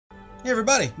Hey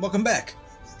everybody, welcome back.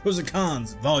 Pros and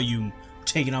Cons Volume,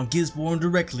 taking on Gisborne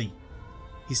directly.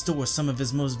 He stores some of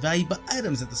his most valuable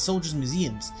items at the soldiers'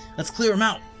 museums. Let's clear him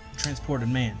out and transport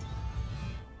him man.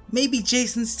 Maybe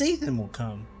Jason Statham will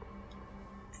come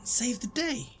and save the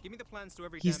day. Give me the plans to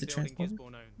every He's damn the building transporter?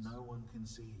 Gisborne owns. No one can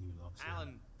see you, Loxley.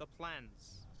 Alan, the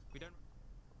plans. We don't.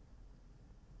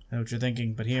 I know what you're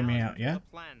thinking, but hear me Alan, out, yeah? The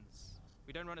plans.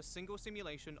 We don't run a single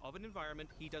simulation of an environment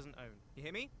he doesn't own. You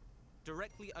hear me?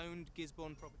 Directly owned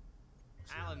Gisborne property.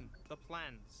 Alan, the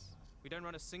plans. We don't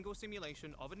run a single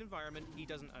simulation of an environment he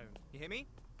doesn't own. You hear me?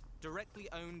 Directly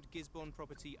owned Gisborne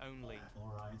property only.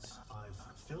 Alright,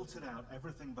 I've filtered out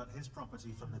everything but his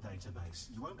property from the database.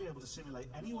 You won't be able to simulate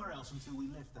anywhere else until we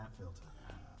lift that filter.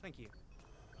 Thank you.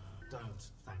 Don't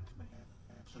thank me.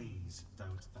 Please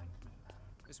don't thank me.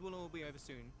 This will all be over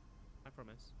soon. I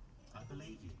promise. I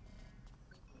believe you.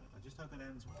 I just hope it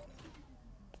ends well.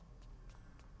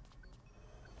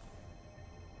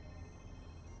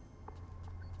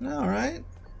 Alright.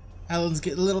 Alan's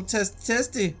getting a little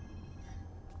testy.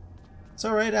 It's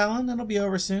alright, Alan. It'll be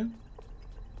over soon.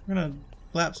 We're gonna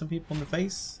slap some people in the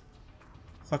face.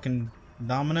 Fucking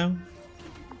Domino.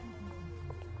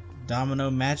 Domino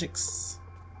Magics.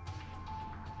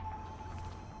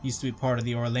 Used to be part of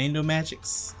the Orlando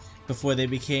Magics before they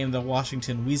became the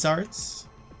Washington Wizards.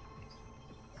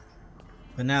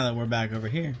 But now that we're back over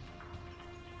here,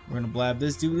 we're gonna blab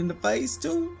this dude in the face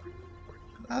too.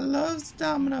 I love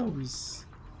dominoes.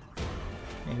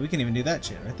 Hey, we can even do that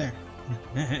shit right there.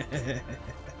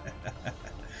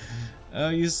 Oh,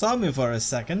 you saw me for a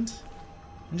second.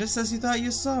 And just as you thought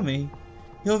you saw me,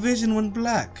 your vision went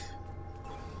black.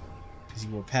 Because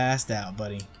you were passed out,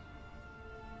 buddy.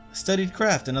 Studied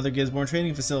craft, another Gisborne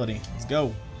training facility. Let's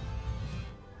go.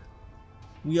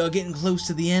 We are getting close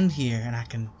to the end here, and I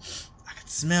can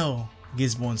smell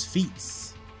Gisborne's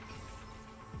feats.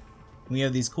 We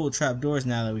have these cool trap doors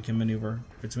now that we can maneuver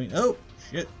between. Oh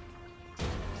shit!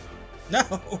 No.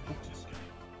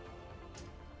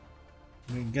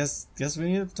 I mean, guess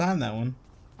we need to time that one.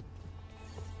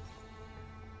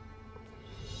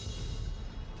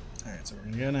 All right, so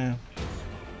we're gonna go now.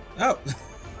 Oh,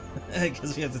 I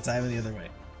guess we have to time it the other way.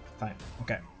 Fine.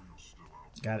 Okay.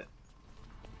 Got it.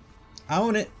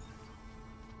 Own it.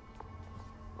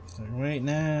 So wait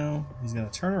now. He's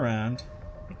gonna turn around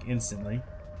like instantly.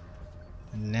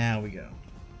 And now we go.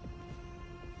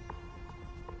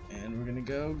 And we're gonna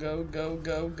go.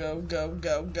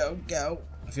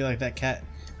 I feel like that cat.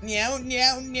 Meow,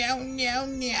 meow, meow, meow,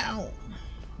 meow.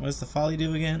 What does the folly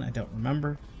do again? I don't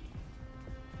remember.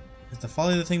 Is the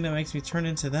folly the thing that makes me turn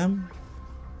into them?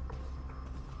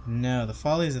 No, the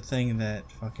folly is the thing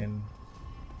that fucking...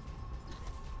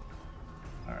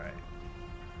 Alright.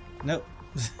 Nope.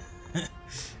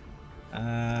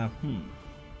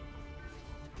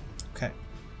 Okay.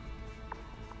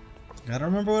 Gotta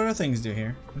remember what our things do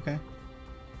here. Okay.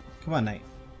 Come on, Knight.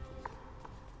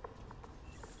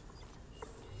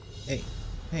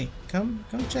 Hey, come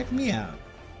check me out.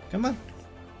 Come on.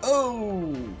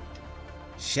 Oh!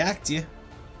 Shacked you.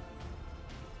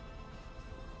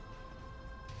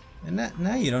 And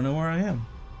now you don't know where I am.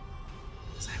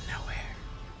 'Cause I'm nowhere.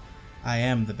 I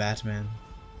am the Batman.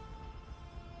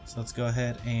 So let's go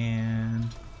ahead and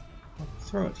I'll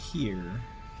throw it here.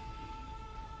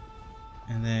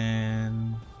 And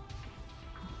then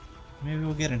maybe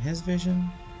we'll get in his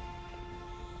vision.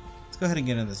 Let's go ahead and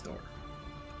get in this door.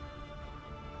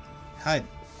 Hide.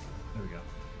 There we go.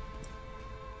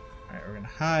 Alright, we're gonna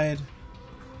hide.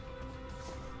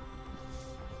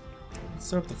 Let's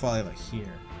throw up the folly like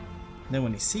here. And then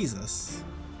when he sees us,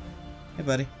 hey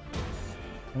buddy,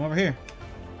 come over here.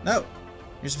 No!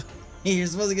 You're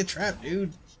supposed to get trapped,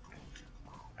 dude.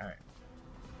 Alright.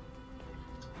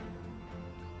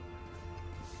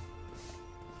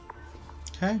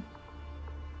 Okay.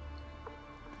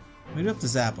 We do have to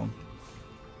zap him.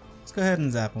 Let's go ahead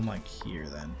and zap him like here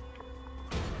then.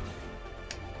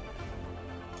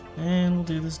 And we'll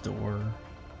do this door.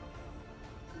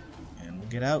 And we'll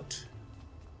get out.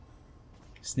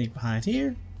 Sneak behind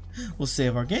here. We'll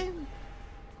save our game.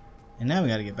 And now we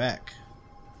gotta get back.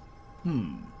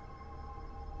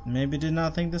 Maybe did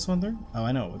not think this one through. Oh,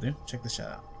 I know what we'll do. Check this shit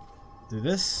out. Do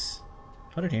this.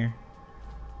 Put it here.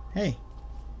 Hey.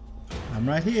 I'm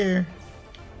right here.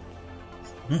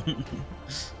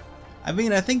 I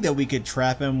mean, I think that we could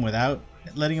trap him without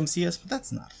letting him see us, but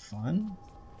that's not fun.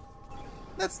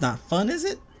 That's not fun, is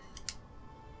it?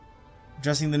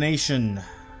 Addressing the nation.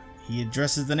 He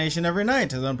addresses the nation every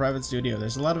night, his own private studio.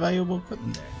 There's a lot of valuable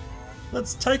equipment there.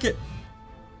 Let's take it.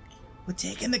 We're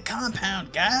taking the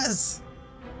compound, guys.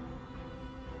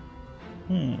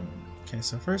 Okay,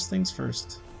 so first things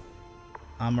first.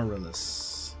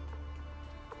 Amaryllis.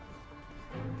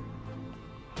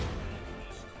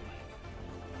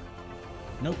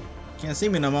 Nope. Can't see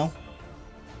me no more.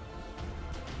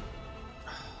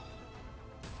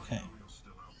 Okay.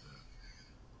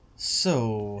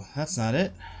 So, that's not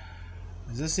it.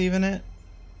 Is this even it?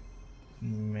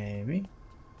 Maybe.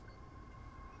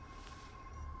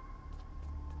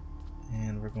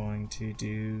 And we're going to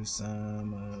do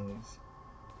some of...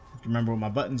 I have to remember what my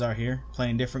buttons are here.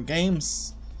 Playing different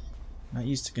games. Not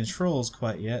used to controls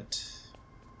quite yet.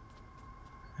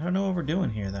 I don't know what we're doing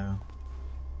here though.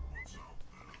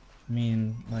 I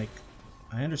mean, like,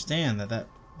 I understand that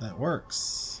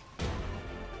works.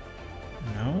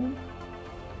 No?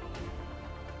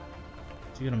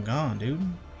 Dude, I'm gone, dude.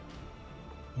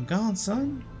 I'm gone,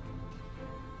 son.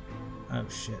 Oh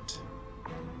shit.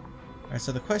 Alright,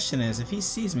 so the question is, if he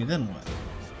sees me, then what?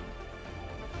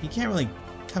 He can't really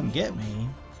come get me.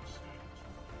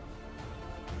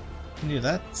 He can do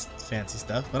that fancy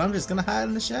stuff, but I'm just gonna hide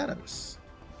in the shadows.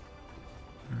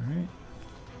 Alright.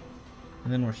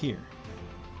 And then we're here.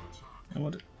 And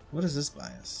what does this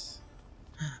buy us?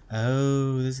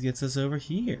 Oh, this gets us over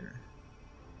here.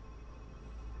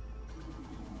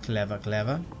 Clever,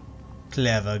 clever.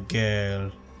 Clever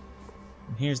girl.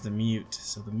 And here's the mute.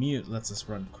 So the mute lets us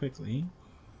run quickly.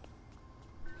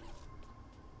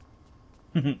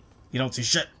 You don't see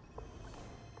shit.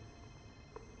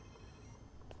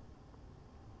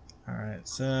 Alright,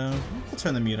 so we'll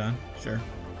turn the mute on. Sure.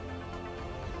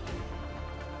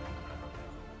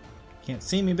 Can't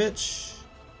see me, bitch.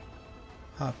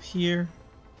 Hop here.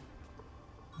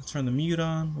 I'll turn the mute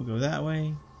on. We'll go that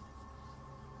way.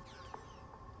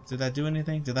 Did that do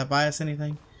anything? Did that buy us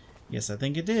anything? Yes, I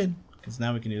think it did. Because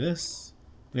now we can do this.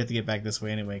 We have to get back this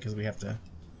way anyway because we have to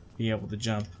be able to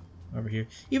jump over here.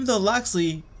 Even though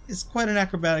Loxley is quite an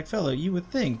acrobatic fellow, you would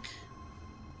think.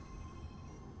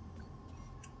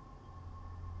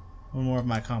 One more of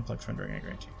my complex rendering, I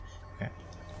grant you. Okay.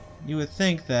 You would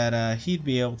think that he'd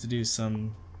be able to do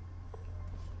some...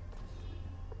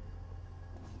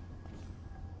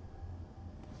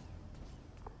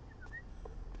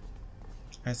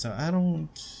 Alright, so I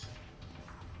don't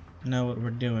know what we're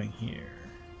doing here.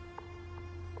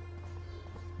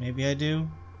 Maybe I do?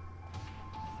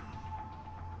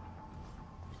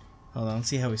 Hold on, let's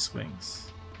see how he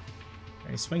swings.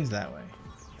 Right, he swings that way.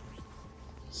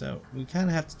 So, we kind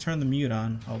of have to turn the mute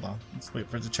on. Hold on, let's wait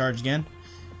for it to charge again.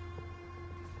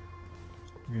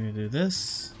 We're going to do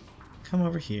this. Come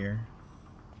over here.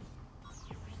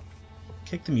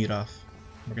 Kick the mute off.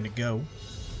 We're going to go.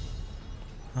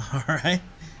 Alright,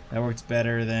 that works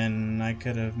better than I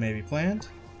could have maybe planned.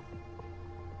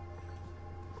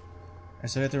 Alright,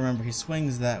 so I have to remember he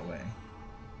swings that way.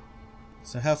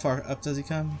 So how far up does he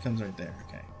come? He comes right there,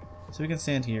 okay. So we can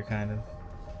stand here kind of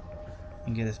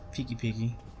and get a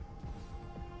peeky.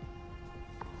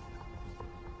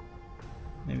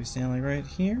 Maybe stand like right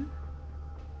here.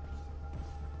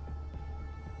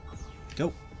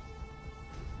 Go.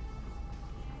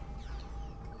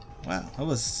 Wow, that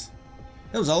was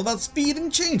all about speed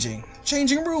and changing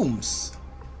rooms.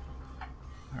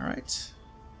 Alright.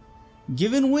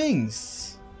 Giving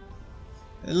wings.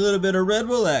 A little bit of Red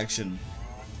Bull action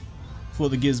for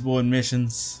the Gisborne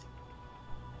missions.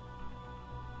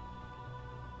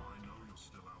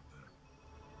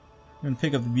 I'm gonna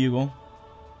pick up the bugle.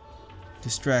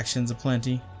 Distractions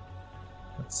aplenty.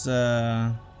 Let's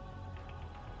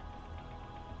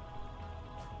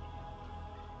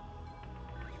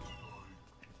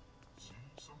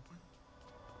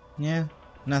yeah,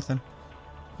 nothing.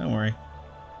 Don't worry.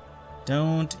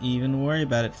 Don't even worry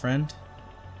about it, friend.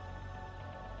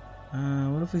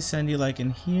 What if we send you like in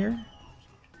here?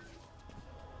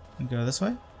 And go this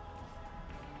way?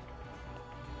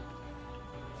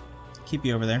 Keep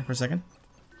you over there for a second.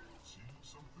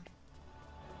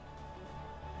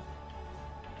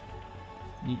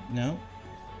 No?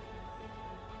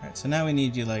 Alright, so now we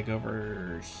need you like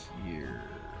over here,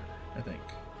 I think.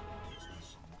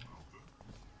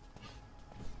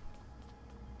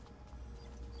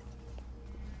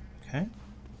 Okay.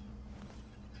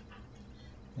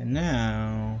 And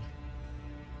now...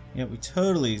 yeah, we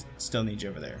totally still need you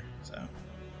over there, so...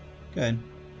 good.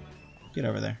 Get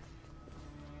over there.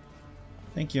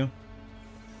 Thank you.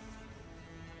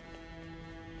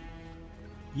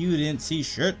 You didn't see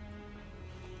shit.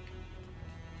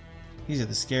 These are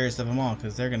the scariest of them all,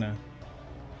 because they're gonna...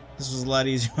 this was a lot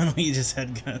easier when we just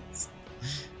had guns.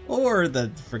 Or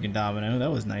the freaking domino,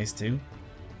 that was nice too.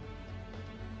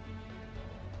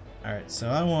 Alright, so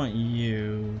I want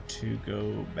you to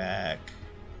go back.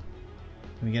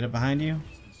 Can we get it behind you?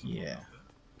 Yeah.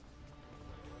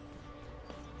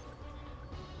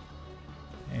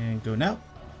 Go now.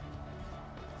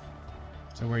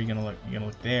 So where are you gonna look? You're gonna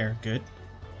look there. Good.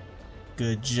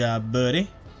 Good job, buddy.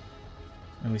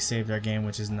 And we saved our game,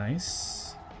 which is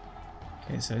nice.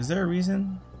 Okay, so is there a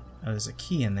reason? Oh, there's a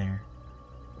key in there.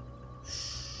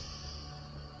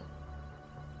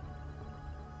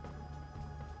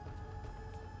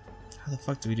 How the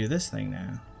fuck do we do this thing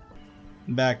now?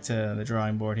 Back to the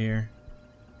drawing board here.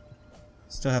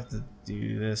 Still have to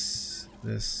do this,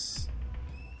 this,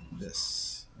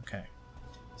 this. Okay.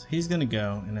 So he's gonna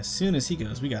go, and as soon as he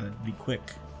goes, we gotta be quick.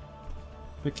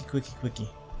 Quickie, quickie, quickie.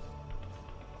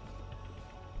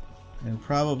 And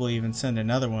probably even send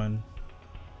another one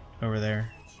over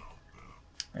there.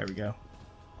 There we go.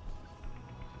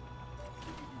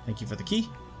 Thank you for the key.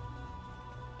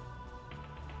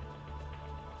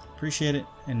 Appreciate it.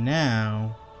 And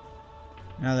now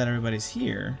that everybody's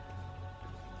here,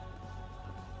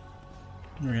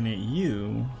 we're gonna get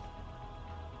you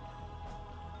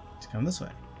to come this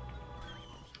way.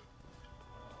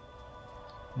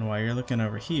 And while you're looking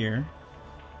over here,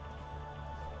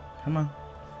 come on.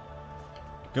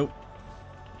 Go.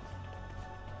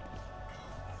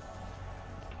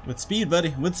 With speed,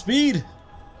 buddy. With speed.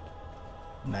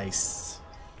 Nice.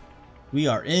 We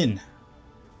are in.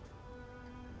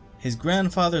 His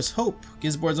grandfather's hope,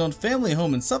 Gisborne's own family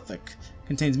home in Suffolk,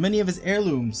 contains many of his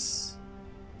heirlooms.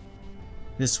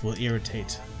 This will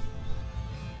irritate.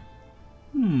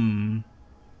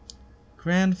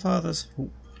 Grandfather's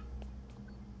hope.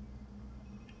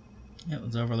 Yeah,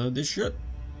 let's overload this shit.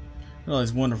 Look at all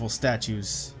these wonderful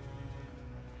statues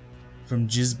from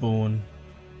Gisborne.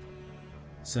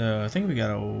 So I think we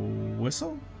got a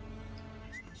whistle.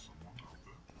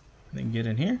 Then get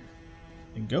in here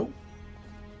and go.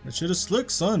 That shit is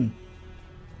slick, son.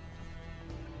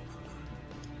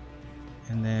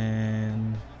 And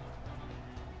then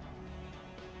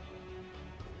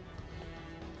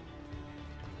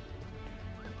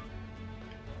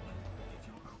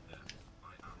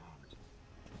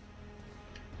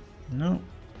no.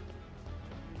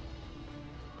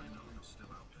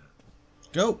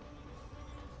 Go.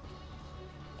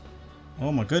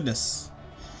 Oh my goodness.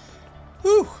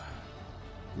 Whew.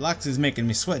 Loxley's making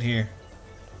me sweat here.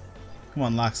 Come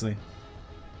on, Loxley.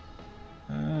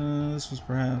 This was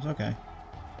perhaps okay.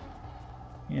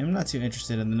 Yeah, I'm not too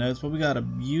interested in the notes, but we got a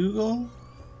bugle.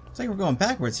 It's like we're going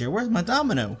backwards here. Where's my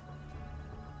domino?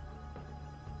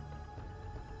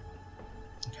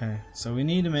 Okay, so we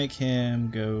need to make him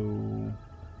go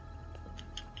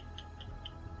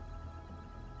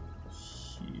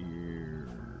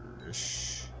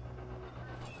here-ish.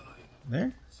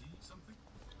 There.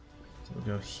 So we'll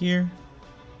go here.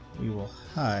 We will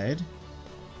hide.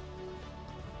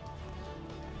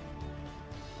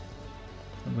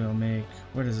 And we'll make.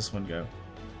 Where does this one go?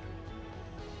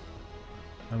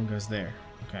 That one goes there.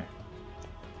 Okay.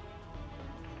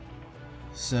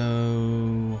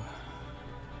 So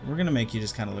we're gonna make you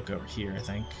just kind of look over here, I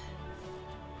think.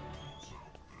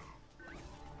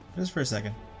 Just for a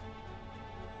second.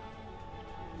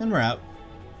 And we're out.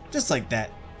 Just like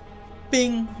that.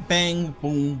 Bing, bang,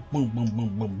 boom, boom, boom,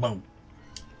 boom, boom, boom.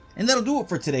 And that'll do it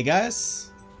for today,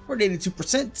 guys. We're at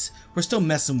 82%. We're still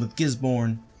messing with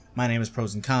Gisborne. My name is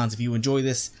Pros and Cons. If you enjoy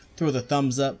this, throw the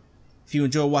thumbs up. If you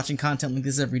enjoy watching content like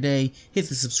this every day, hit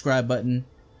the subscribe button.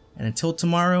 And until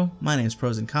tomorrow, my name is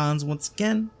Pros and Cons. Once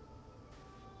again,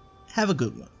 have a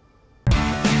good one.